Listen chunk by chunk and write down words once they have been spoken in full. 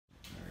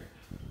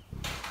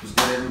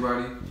Hey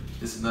everybody,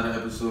 this is another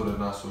episode of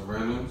Not So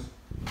Randoms.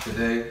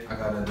 Today, I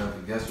got another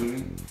guest with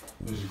me.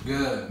 What's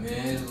good,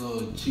 man? It's a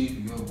little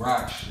CHEIFY, your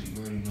rock shit.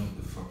 You already know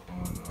what the fuck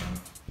going on.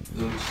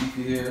 Little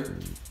CHEIFY here.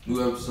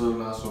 New episode of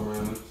Not So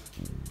Randoms.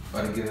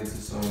 About to get into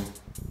some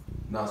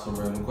not so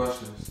random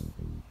questions.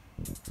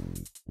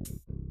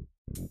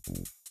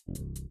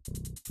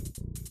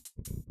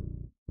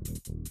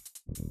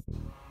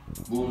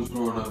 What was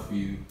growing up for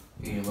you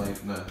in your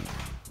life now?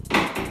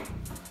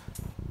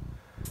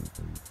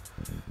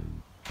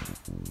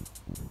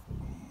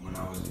 When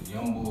I was a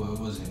young boy, it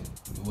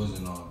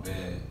wasn't all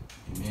bad.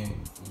 You mean?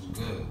 It was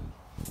good.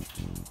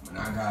 When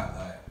I got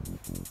like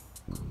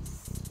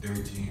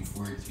 13,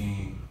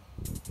 14,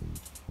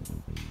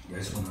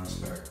 that's when I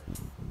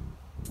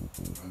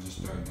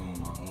just started doing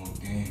my own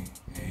thing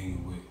and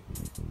hanging with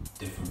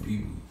different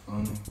people, you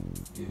feel me?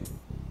 Yeah.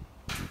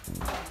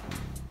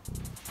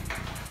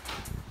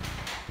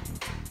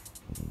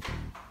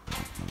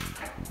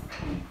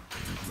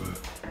 But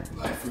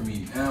like for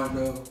me now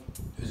though,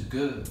 it's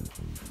good.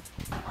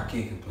 I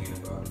can't complain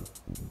about it.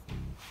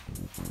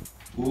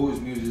 Who was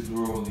music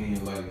role in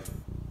your life?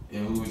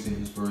 And who was your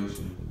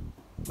inspiration?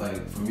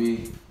 Like for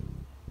me,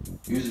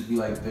 music be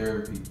like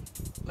therapy.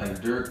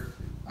 Like Dirk,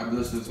 I be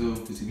listening to him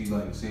because he be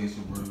like saying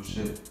some real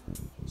shit.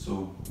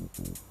 So,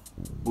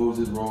 what was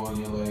his role in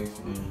your life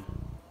and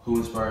who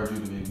inspired you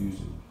to make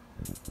music?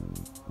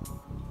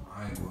 I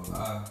ain't gonna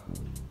lie.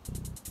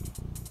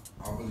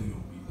 I really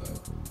don't be like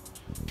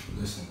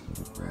listening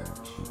to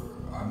rappers for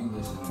real. I be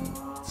listening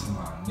to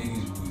my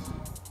niggas' music.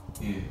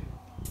 Yeah.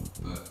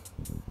 But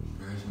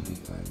personally,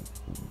 like,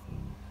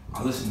 I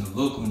listen to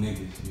local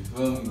niggas, you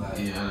feel me? Like,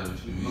 Yeah, I know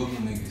what you mean. local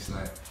niggas,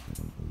 like,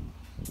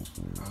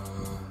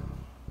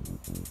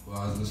 well, I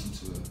was listening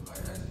to it,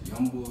 like, as a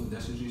young boy,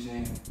 that's what you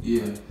saying?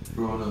 Yeah,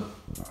 growing up.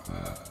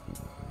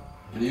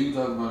 And you can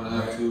talk about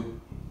that too.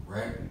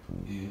 Right?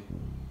 Yeah.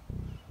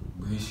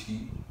 Brisky,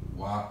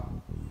 Wap,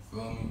 you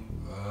feel me?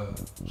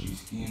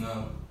 G-Skino.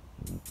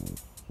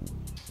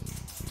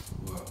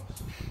 Who else?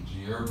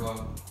 Gierba.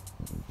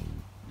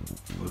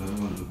 Well, that's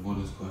one of the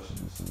bonus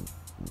questions.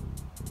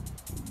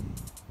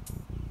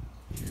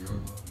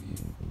 Gierba,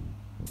 yeah.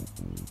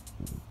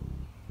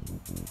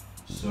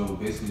 So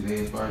basically, they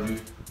inspired you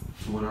to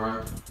want to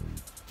rap?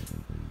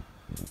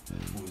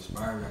 Who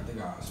inspired me? I think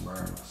I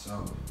inspired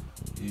myself.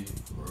 Yeah.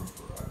 For real,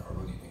 I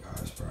really think I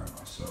inspired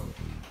myself.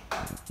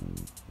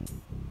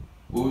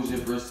 What was your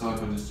first time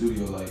in the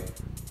studio like?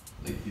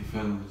 Like your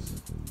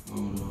feelings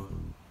going on?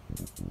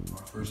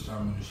 My first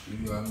time in the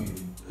studio, I made a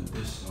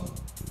diss song.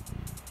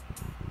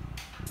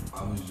 I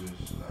was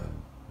just like,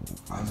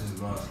 I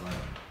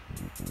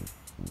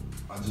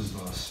just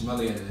lost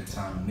Smelly at the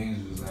time.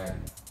 Niggas was like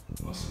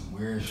on some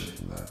weird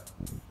shit, like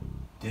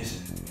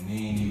dissing, and they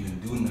ain't even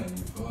do nothing,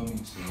 you feel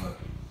me? So like,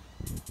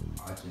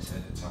 I just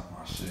had to talk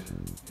my shit.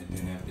 And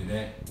then after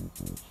that,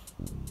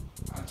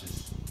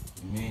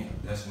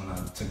 that's when I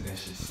took that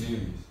shit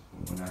serious.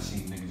 When I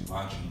seen niggas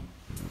watching me.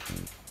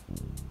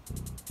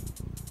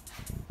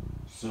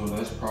 So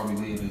that's probably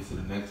leading into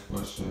the next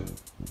question.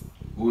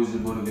 What was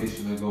your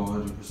motivation to go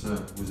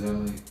 100%? Was that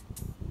like,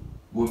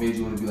 what made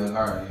you want to be like,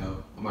 alright,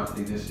 yo, I'm about to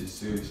take this shit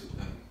seriously.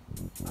 Like,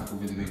 I can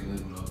really make a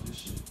living off this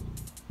shit.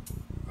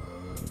 I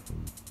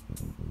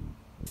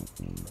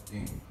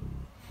think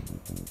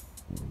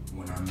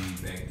when I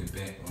made Back to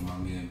Back with my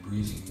man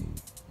Breezy,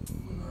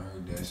 when I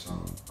heard that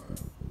song,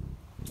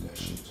 that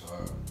shit was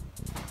hard.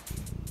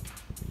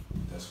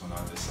 That's when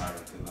I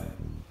decided to like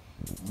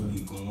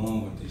really go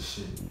on with this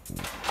shit.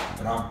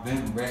 But I've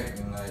been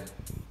rapping like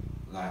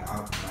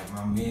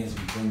my mans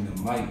would bring the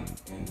mic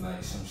and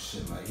like some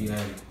shit, like he had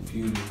a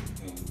computer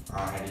and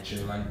I had a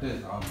chair like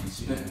this, I'll be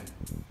spitting.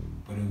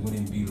 But it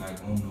wouldn't be like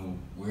on no,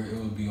 where it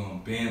would be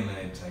on band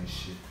lab type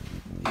shit.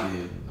 Yeah,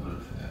 I know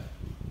that.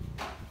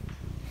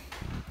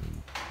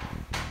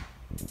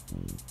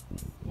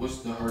 What's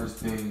the hardest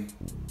thing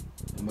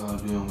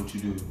about doing what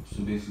you do?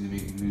 So basically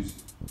making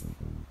music.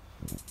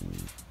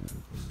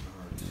 What's the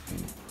hardest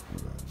thing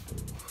about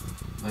doing?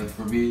 Like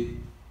for me,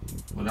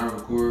 when I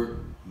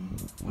record,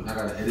 when I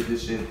gotta edit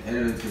this shit,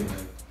 editing take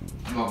like,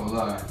 I'm not gonna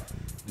lie,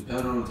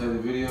 depending on the type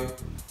of video,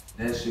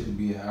 that shit could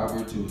be an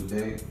hour to a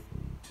day,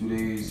 2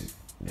 days,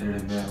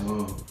 editing that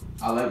long.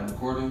 I like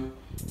recording,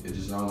 it's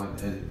just I don't like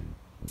to edit.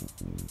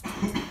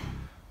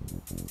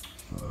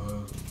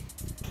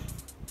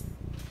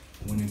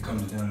 When it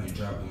comes down to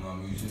dropping my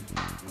music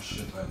and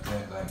shit like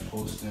that, like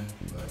posting,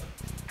 like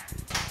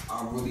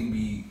I really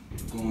be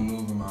going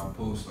over my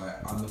posts,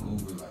 like I look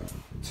over like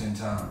 10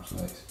 times,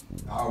 like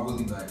I'll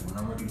really like, when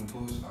I'm ready to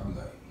post, I'll be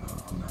like, nah,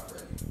 I'm not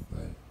ready,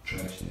 like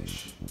trash that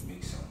shit,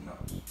 make something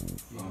else.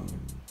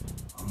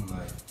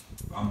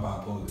 I'm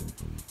bipolar.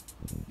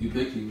 You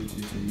picky with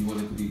your shit, you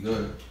want it to be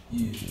good.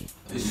 Yeah.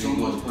 Like, it's so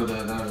much put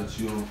that out that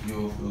you don't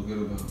feel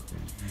good about.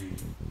 Yeah.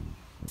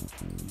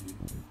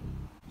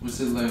 What's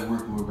it like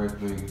working with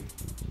record label?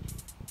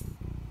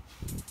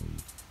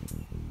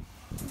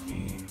 I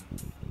mean,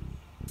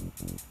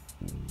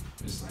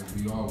 it's like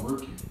we all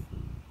working.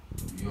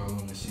 We all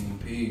on the same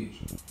page.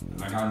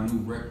 Like I knew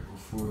rec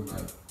before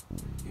like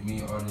You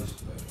mean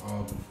artists like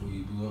all before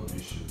you blew up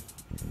and shit.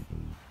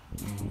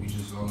 We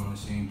just all on the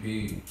same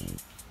page.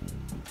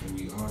 And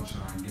we all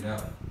trying to get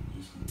out.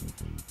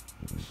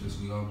 It's just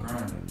we all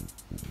grinding.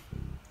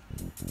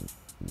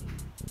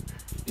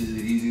 Is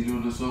it easy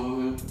doing the song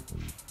with him?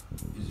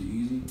 Is it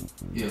easy?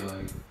 Yeah,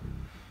 like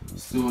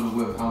still in the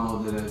whip. How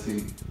long did that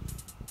take?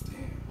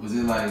 Damn. Was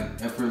it like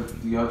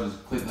effort? Do y'all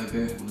just click like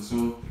that with the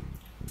song?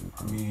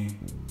 I mean,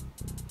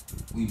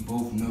 we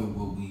both know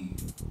what we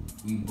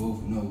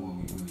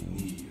really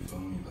need. You feel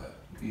me? Like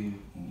Yeah.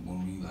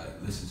 when we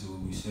like listen to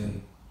what we say,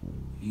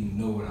 he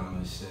know what I'm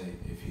gonna say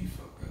if he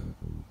fuck up.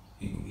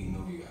 He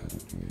know he gotta do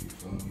it again. You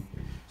feel me?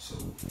 So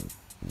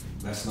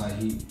that's like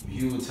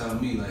he would tell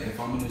me like if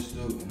I'm in the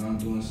studio and I'm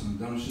doing some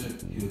dumb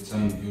shit, he would tell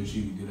me, yo,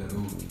 Chiefy, get that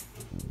over.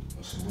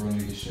 Or some real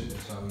nigga shit.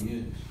 That's how he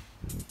is.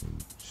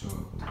 So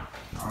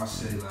I'll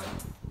say like,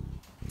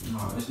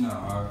 no, it's not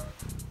hard.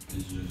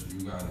 It's just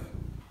you gotta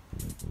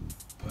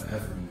put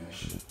effort in that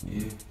shit.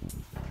 Yeah.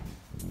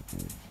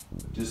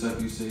 Just like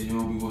you say, you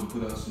don't be want to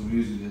put out some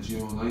music that you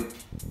don't like,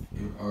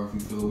 or if you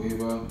feel a way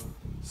about it,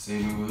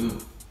 same way with him.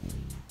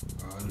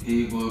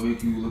 He ain't gonna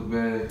make you look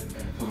bad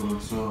at coming on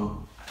the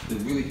song.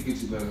 It really can get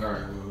you like,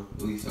 alright, well,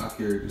 at least I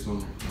carried this on.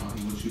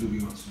 He wants you to be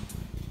on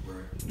something.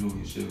 Right. Doing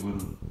your shit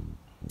with him.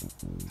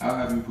 How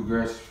have you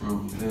progressed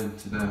from then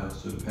to now,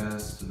 so the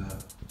past to now?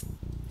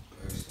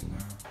 Past to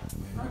now?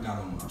 Man, I got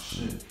on my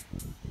shit.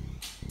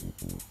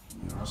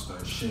 Man, I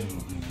started shitting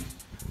on niggas.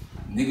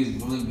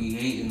 Niggas really be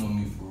hating on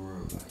me for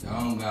real. Like,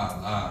 y'all don't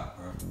gotta lie,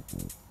 bro.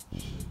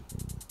 Shit.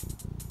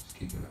 Just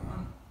keep it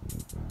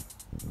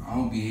 100. I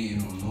don't be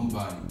hating on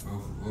nobody, bro.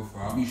 For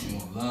real, I be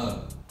showing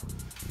love.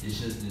 It's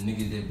just the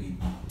niggas that be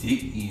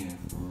dick eating,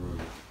 for real.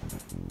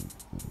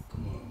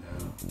 Come on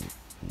now.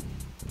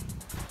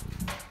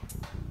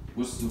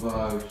 What's the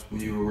vibe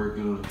when you were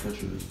working on the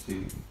Treacherous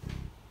tape?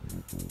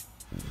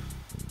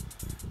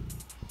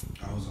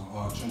 I was on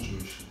all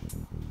Treacherous shit.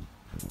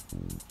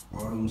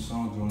 All them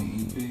songs on the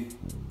EP,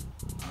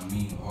 I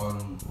mean all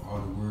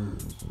the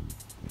words.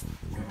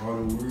 And all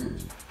the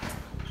words,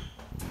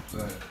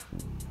 but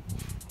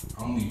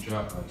I only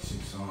dropped like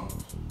 6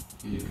 songs.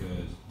 Yeah,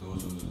 because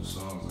those were the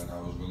songs like I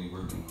was really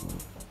working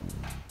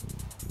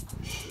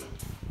on. Shit.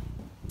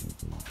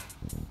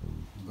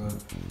 But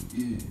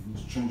yeah, it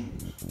was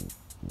Treacherous.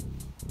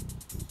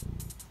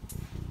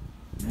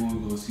 When we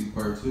gonna see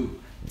part 2?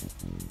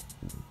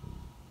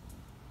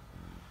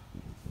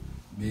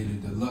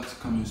 Man, the deluxe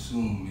coming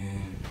soon,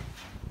 man.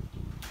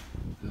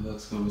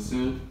 Deluxe coming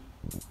soon?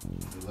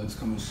 Deluxe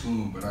coming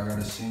soon, but I got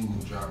a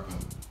single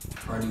dropping.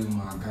 Party with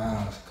my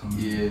guys coming.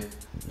 Yeah,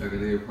 I could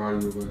hear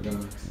party with my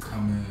guys.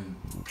 Coming.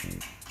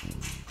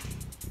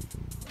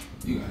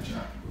 You gotta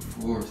drop it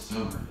before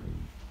summer.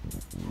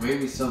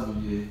 Maybe summer,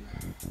 yeah.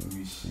 Let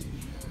me see,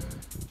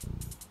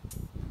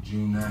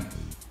 June 9th.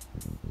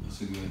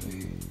 That's a good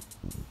day.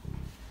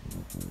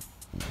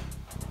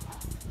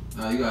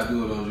 Nah, you gotta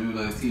do it on June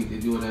 19th. They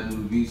doing that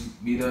new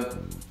meet up.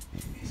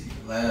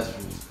 The last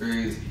one was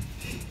crazy.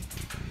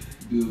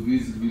 Do a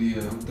music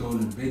video. I'm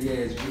throwing a big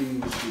ass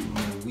video shoot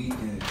on the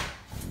weekend.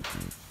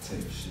 Type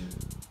of shit.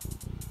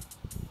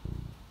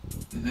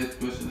 The next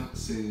question I can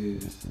say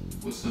is,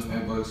 what's some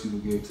advice you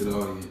would give to the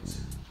audience?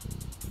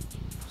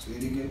 Say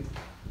it again?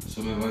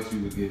 Some advice you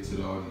would give to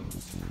the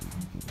audience.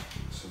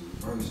 Some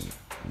advice?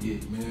 Yeah.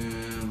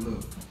 Man,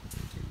 look.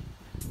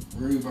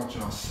 Worry about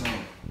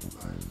yourself.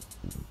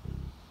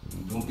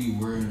 Like, don't be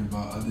worrying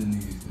about other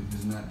niggas if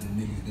it's not the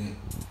niggas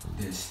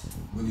that's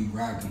really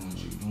rocking with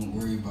you. Don't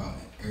worry about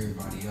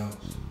everybody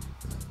else.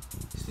 Like,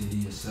 stay to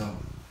yourself.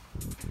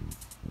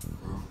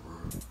 For real.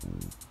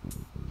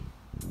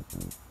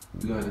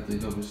 You got anything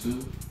coming soon?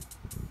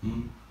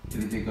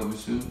 Anything coming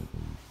soon?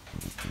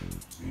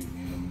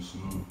 Anything coming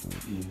soon?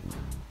 Yeah.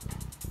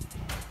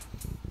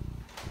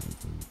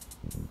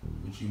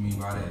 What you mean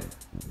by that?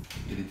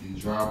 Anything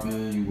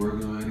dropping? You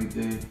working on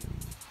anything?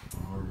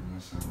 I'm working on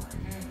something right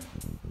now.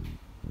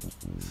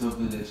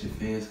 Something that your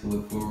fans can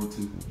look forward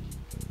to?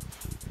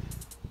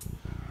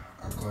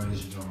 I call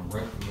this joint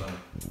Rec Flow.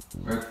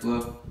 Rec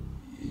Flow?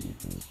 Yeah.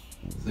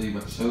 So you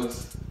about to show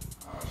us?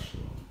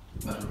 Sure.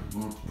 About to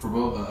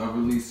promote an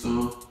unreleased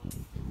song?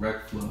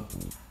 Rec Flow.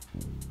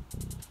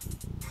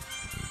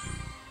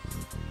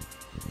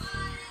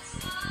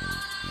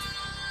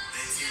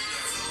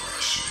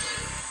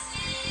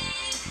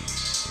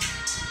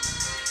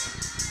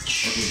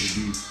 Okay, the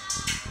beat.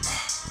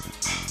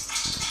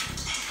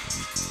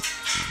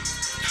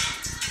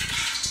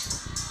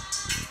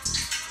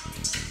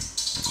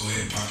 Go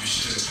ahead, pop your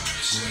shit.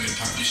 Go ahead,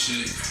 pop your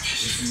shit.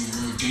 If you a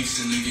real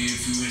gangster, nigga,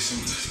 if you hit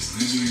some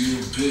nigga, you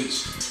a bitch.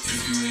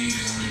 If you ain't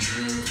on the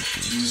drill,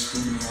 you was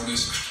screaming all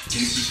this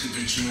gangster shit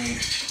that you ain't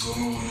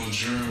going on no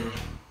drill.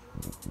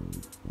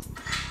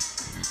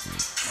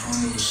 I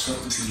don't know what's up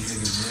with these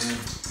niggas, man.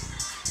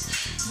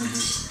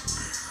 Niggas.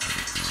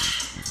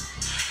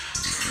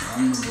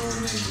 I'm the real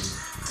nigga.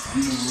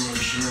 I'm the real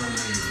drill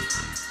nigga.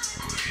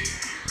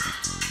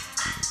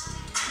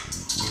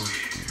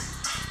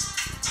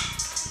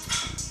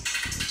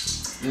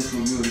 This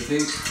gonna be on the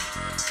tape?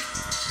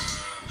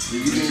 You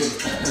do it.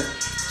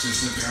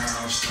 Just look at how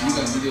I'm You strong.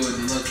 got video with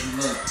the luck and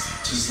luck.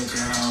 Just look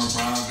at how I'm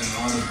vibing.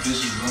 All the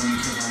bitches love me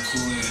cause I'm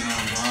cool and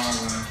I'm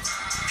wildin'.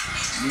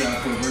 You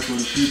gotta put work on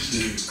the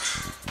future.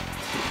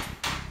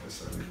 That's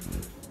how they do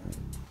it, man.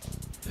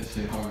 That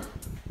shit hard.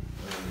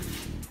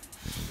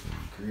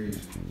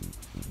 Crazy.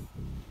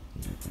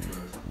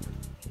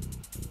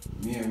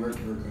 But me and Rick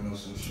working on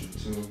some shit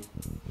too.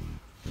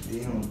 But they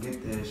don't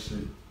get that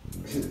shit.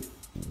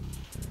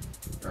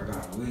 I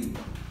gotta wait.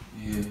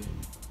 Yeah.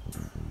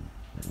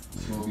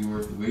 It's gonna be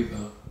worth the wait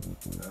though.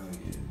 Oh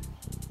yeah.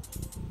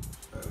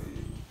 Oh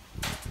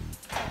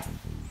yeah.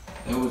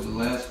 That was the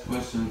last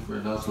question for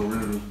Not So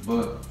Random,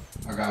 but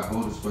I got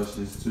bonus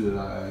questions too that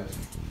I asked.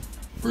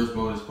 First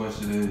bonus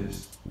question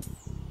is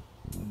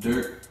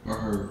Dirk or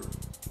Herb?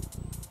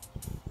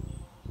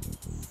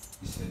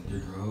 You said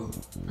Dick or who?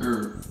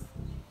 Herb.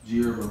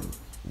 G-Herbo.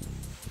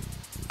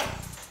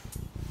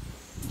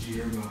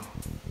 G-Herbo.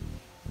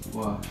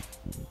 Why?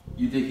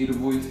 You think he the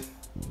voice?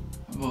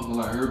 I'm not gonna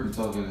lie, Herb be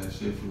talking that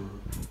shit for real.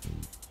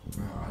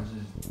 Bro, I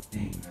just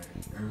think like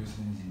ever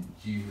since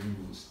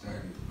G-Herbo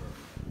started,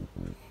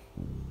 bro,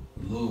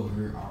 Lil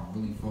Herb, I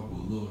really fuck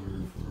with Lil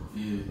Herb for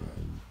real. Yeah.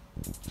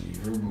 Like,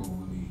 G-Herbo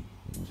really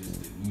just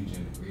the new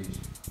generation.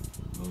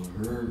 Lil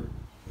Herb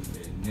is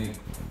that nigga.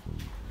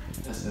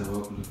 That's that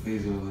welcome to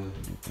Phase over there.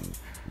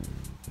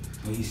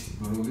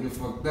 But don't get it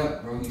fucked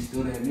up, bro. He's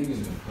still that nigga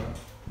though, bro.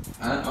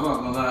 I'm not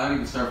gonna lie, I didn't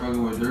even start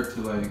fucking with Dirk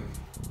till like,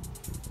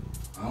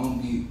 I don't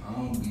be,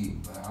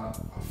 like, I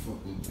fuck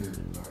with Dirk,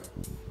 like,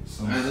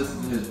 I listen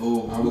to his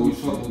old I really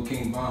shit. fuck with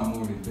King Von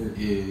more than Dirk.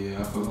 Yeah,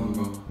 I fuck with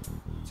him.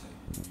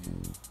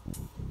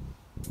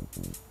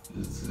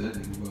 Listen to that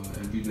nigga, bro,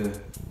 every day.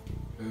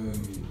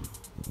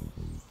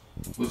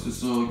 What's the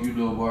song you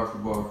know bar for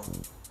bar?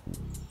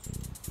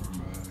 From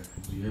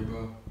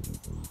G-Herbo?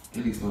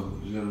 Any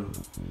song, you know.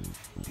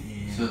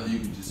 Damn. Something you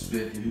can just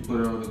spit. If you put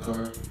it on the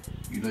car,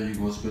 you know you're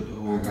gonna spit the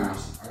whole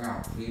verse. I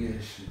gotta play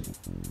that shit.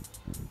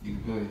 You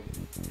can play.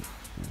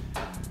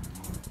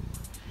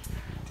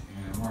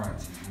 Damn, alright,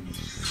 TV.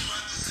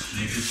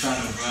 If you try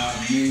to rob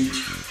me,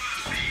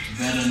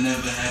 that'll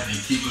never happen.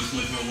 Keep us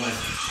with your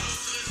weapon.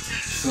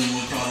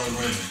 Someone call a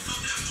raven.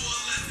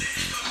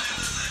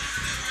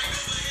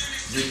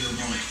 Video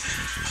one.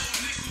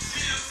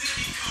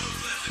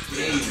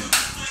 Damn.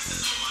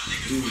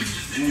 Dude, you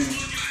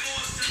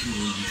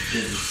will be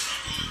finished.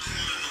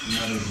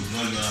 Not even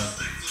one out.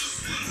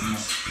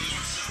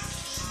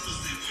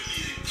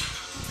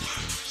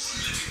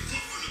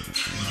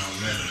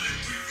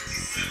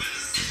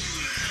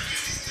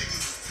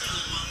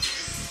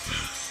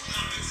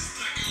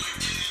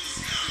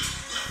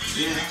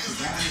 Yeah, I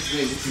forgot his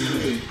name. What's his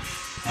name?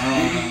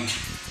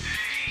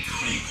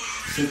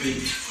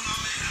 Sipping.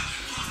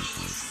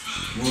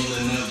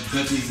 Rolling up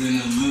Dutchies in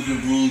the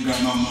living room,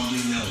 got my mother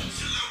yelling.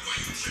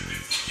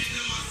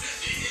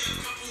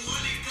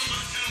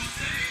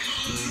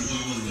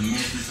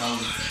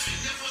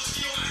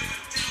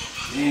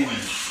 Damn.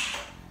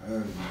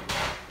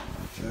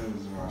 That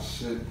was my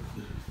shit.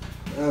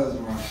 That was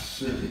my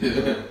shit.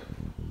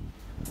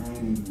 Bro. I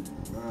ain't even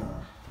gonna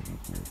lie.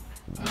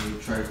 I know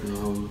Trifling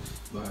Hoes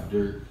by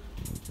Dirk.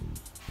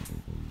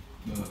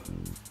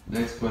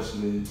 Next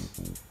question is,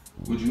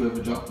 would you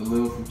ever drop the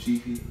Lil from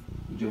CHEIFY?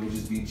 Would you ever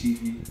just be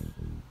CHEIFY?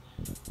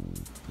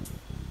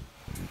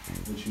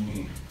 What you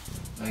mean?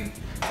 Like,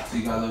 so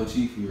you got Lil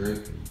CHEIFY,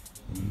 right?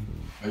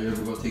 Mm-hmm. Are you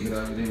ever gonna take it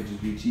out of your name and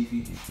just be CHEIFY?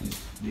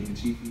 Just nigga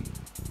CHEIFY?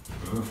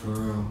 Bro, for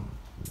real,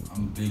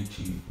 I'm big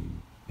CHEIFY.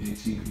 Big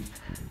CHEIFY?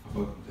 I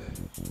fuck with that.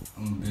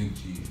 I'm big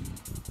CHEIFY.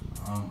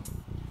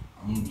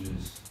 I'm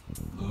just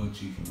little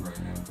CHEIFY right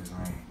now because I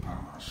ain't pop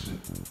my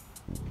shit.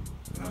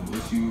 But I'm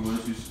Once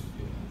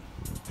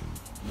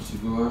you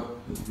go up,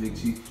 it's Big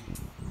CHEIFY.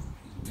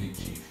 It's big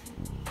CHEIFY.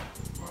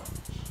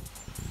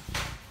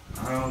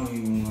 I don't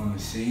even want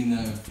to say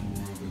nothing for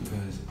real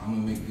because I'm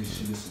gonna make this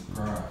shit a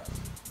surprise.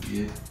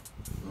 Yeah.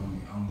 Feel me?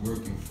 I'm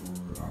working for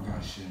real. I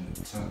got shit in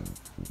the tuck.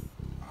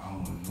 I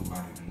don't want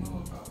nobody to know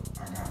about.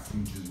 I got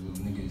futures with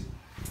niggas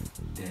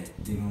that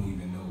they don't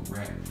even know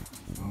rap.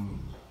 You feel me?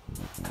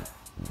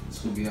 It's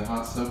gonna be a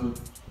hot summer.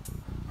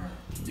 Right.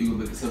 You gonna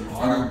make it something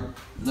All hard.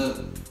 look,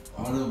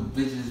 all the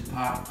bitches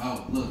pop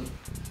out. Look,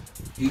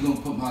 he gonna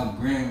put my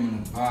gram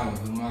in the bio,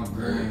 put my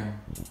gram,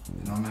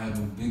 and I'm gonna have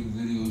a big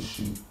video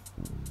shoot,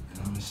 and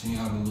I'm gonna send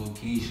y'all the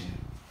location.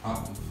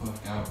 Pop the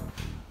fuck out.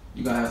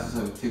 You gotta have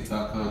some type of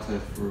TikTok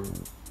contest for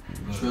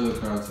trailer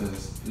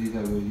contest. You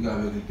gotta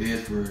make a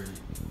dance for it.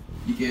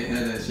 You can't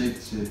have that shake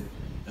shit.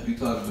 If you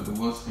talking about the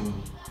one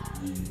song,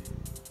 Yeah.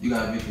 you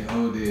gotta make your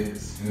own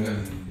dance. Yeah.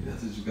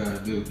 That's what you gotta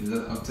do. 'Cause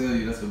I'm telling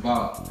you, that's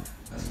about.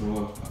 That's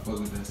what I fuck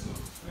with that song.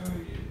 Hell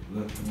yeah.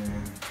 Look,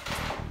 man.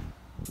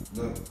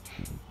 Look.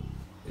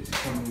 It's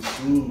coming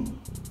soon.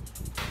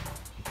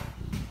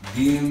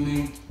 DM me,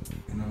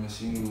 and I'm gonna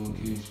send you the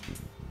location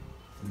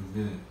for the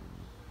video.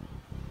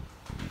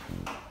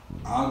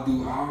 I'll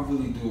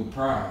really do a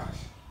prize.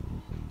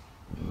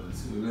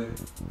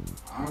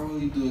 I'll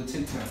really do a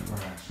TikTok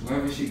prize.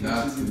 Whoever she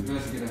got, she's the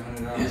best to get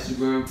 $100.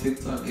 Instagram,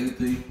 TikTok,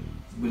 anything.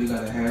 But it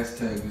got a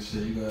hashtag and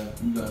shit. You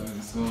got make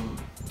a song.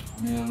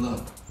 Man,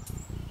 look.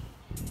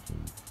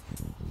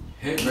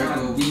 Hit my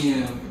Record.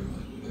 DM.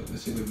 That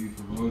shit will be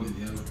promoted,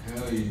 yo.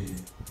 Hell yeah.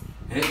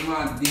 Hit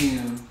my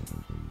DM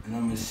and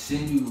I'm gonna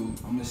send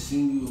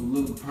you a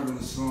little part of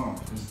the song.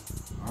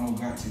 Cause I don't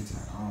got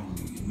TikTok. I don't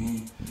really get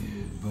me.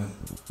 Yeah. But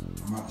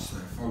I'm about to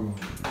start fucking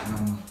with it. And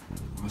I'm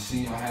gonna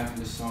send y'all half of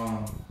the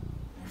song.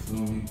 You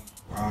feel me?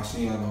 Or I'll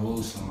send y'all the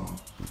whole song.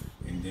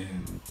 And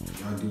then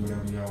y'all do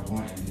whatever y'all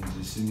want and then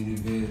just send me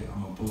the vid.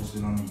 I'm gonna post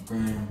it on the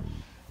gram.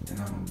 And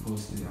I'm gonna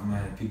post it. I'm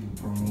gonna have people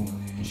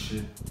promoting it and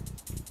shit.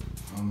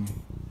 Feel me?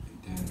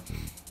 And then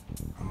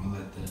I'm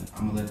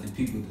gonna let the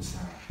people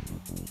decide.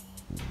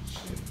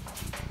 Shit.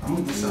 I'm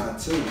gonna decide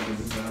too because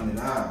it's $100.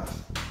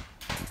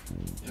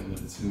 Yeah, but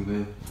it's too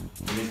late.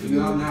 If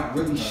y'all not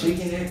really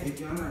shaking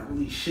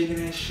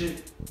that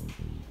shit,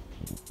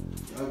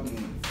 y'all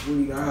getting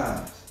 $40.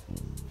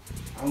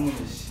 I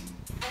wanna see.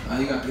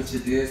 You gotta get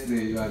your dance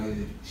there. You gotta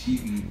get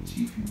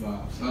CHEIFY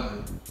vibe,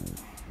 something.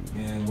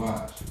 Man,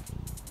 watch.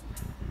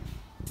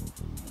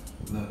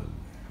 Look.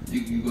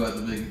 You go have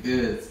to make a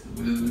dance.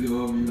 When this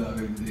video over, you gotta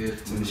make a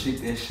dance. Till I shake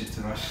that shit,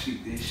 till I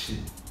shake that shit.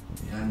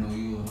 Y'all know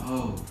you a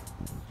hoe.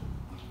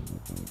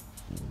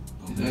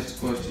 The next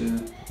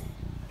question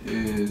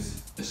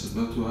is, it's a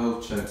mental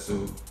health check,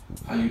 so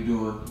how you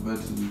doing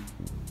mentally? Man,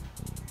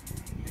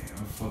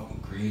 I'm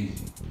fucking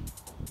crazy.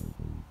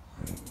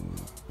 I ain't gonna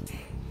lie.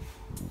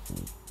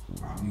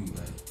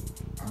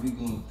 I be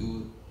going through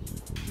it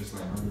just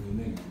like regular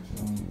niggas, you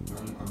feel me?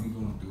 I be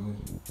going through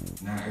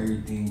it. Not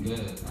everything good.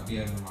 I be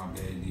having my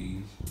bad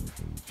days.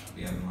 I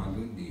be having my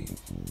good days.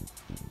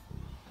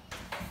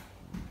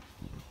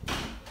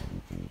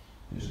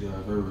 You just gotta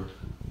remember,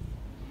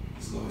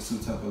 it's always some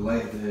type of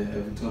light there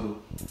every tunnel.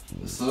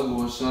 The sun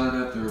gonna shine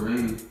after the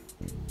rain.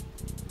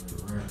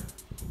 Right.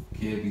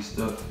 Can't be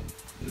stuck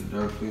in a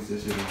dark place.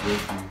 That shit is good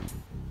for you.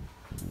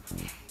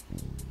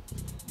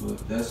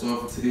 But that's all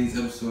for today's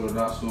episode of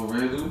Not So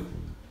Random.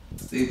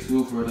 Stay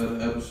tuned for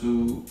another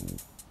episode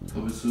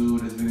coming soon.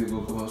 This video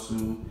gonna come out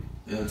soon.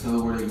 And tell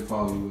them where they can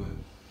follow you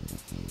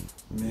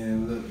at.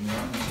 Man, look, man,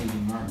 I'm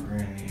taking my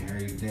grand name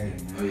every day,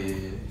 man. Oh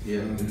yeah.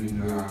 You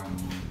know,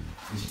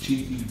 it's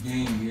CHEIFY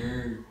game, you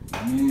heard?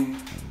 I mean,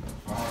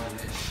 follow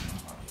that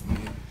shit,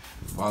 man.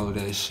 Follow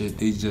that shit.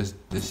 They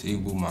just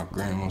disabled my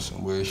gram on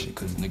some weird shit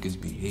cause niggas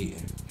be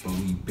hating. But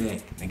we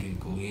back, nigga,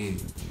 go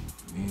ahead.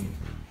 Man.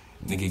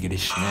 Nigga get a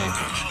smack.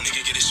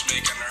 Nigga get a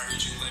smack, I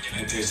heard you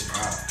looking at this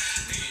pop.